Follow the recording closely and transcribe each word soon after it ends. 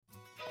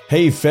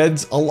Hey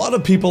feds, a lot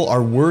of people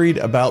are worried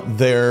about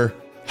their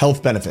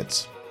health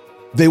benefits.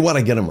 They want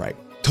to get them right.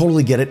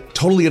 Totally get it.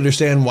 Totally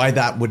understand why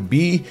that would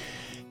be.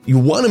 You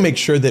want to make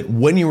sure that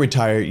when you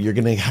retire, you're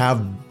going to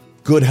have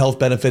good health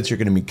benefits. You're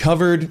going to be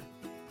covered.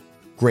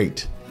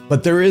 Great.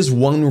 But there is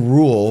one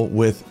rule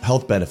with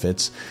health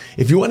benefits.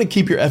 If you want to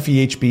keep your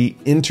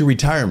FEHB into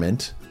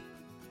retirement,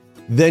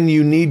 then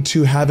you need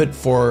to have it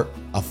for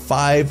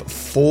 5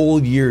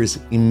 full years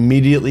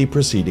immediately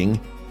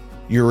preceding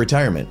your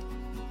retirement.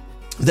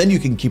 Then you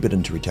can keep it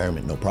into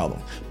retirement, no problem.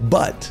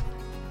 But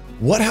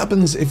what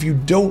happens if you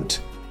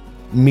don't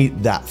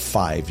meet that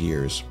 5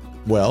 years?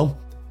 Well,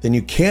 then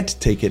you can't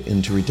take it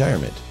into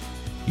retirement.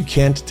 You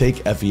can't take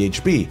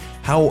FEHB.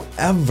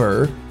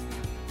 However,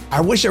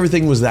 I wish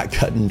everything was that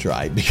cut and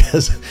dry,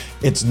 because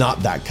it's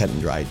not that cut and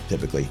dry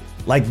typically.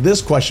 Like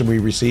this question we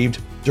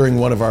received during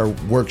one of our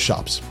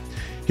workshops.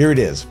 Here it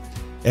is.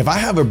 If I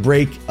have a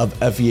break of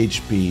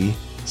FEHB,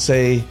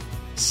 say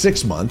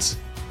 6 months,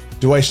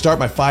 do I start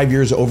my 5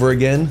 years over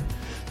again?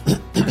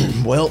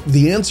 Well,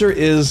 the answer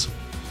is,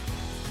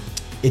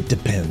 it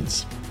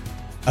depends.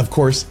 Of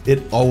course,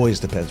 it always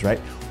depends, right?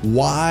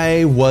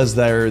 Why was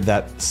there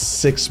that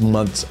 6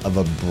 months of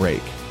a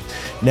break?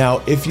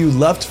 Now, if you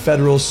left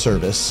federal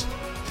service,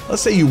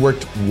 let's say you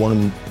worked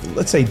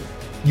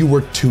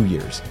 2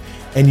 years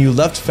and you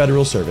left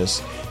federal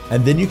service,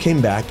 and then you came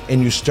back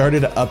and you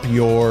started up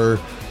your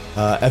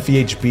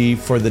FEHB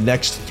for the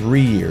next 3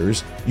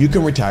 years, you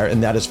can retire,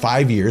 and that is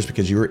 5 years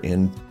because you were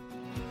in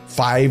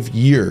 5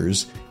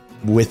 years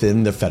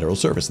within the federal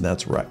service, and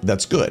that's right.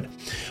 That's good.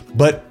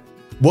 But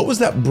what was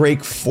that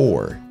break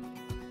for?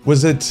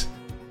 Was it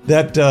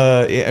that,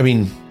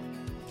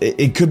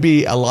 it could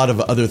be a lot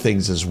of other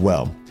things as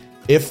well.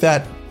 If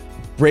that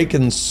break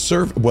in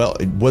service, well,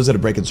 was it a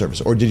break in service,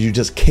 or did you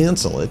just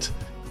cancel it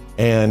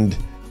and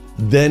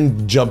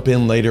then jump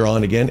in later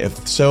on again?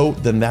 If so,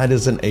 then that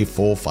isn't a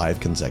full 5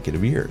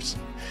 consecutive years.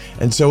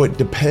 And so it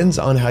depends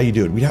on how you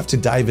do it. We'd have to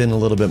dive in a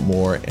little bit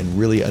more and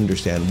really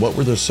understand what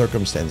were the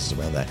circumstances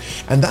around that.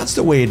 And that's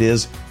the way it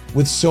is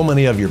with so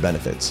many of your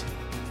benefits.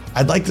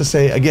 I'd like to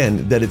say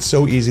again that it's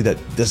so easy that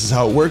this is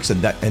how it works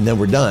and then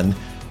we're done,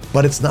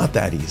 but it's not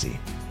that easy.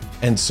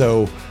 And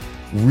so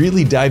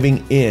really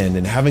diving in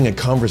and having a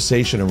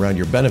conversation around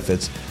your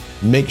benefits,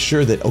 make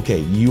sure that, okay,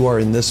 you are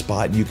in this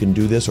spot, you can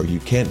do this, or you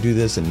can't do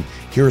this, and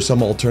here are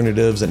some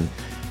alternatives. And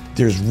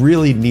there's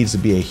really needs to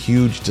be a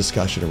huge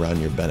discussion around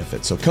your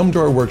benefits. So come to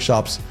our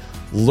workshops,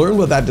 learn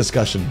what that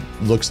discussion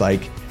looks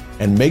like,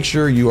 and make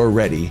sure you are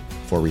ready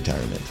for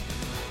retirement.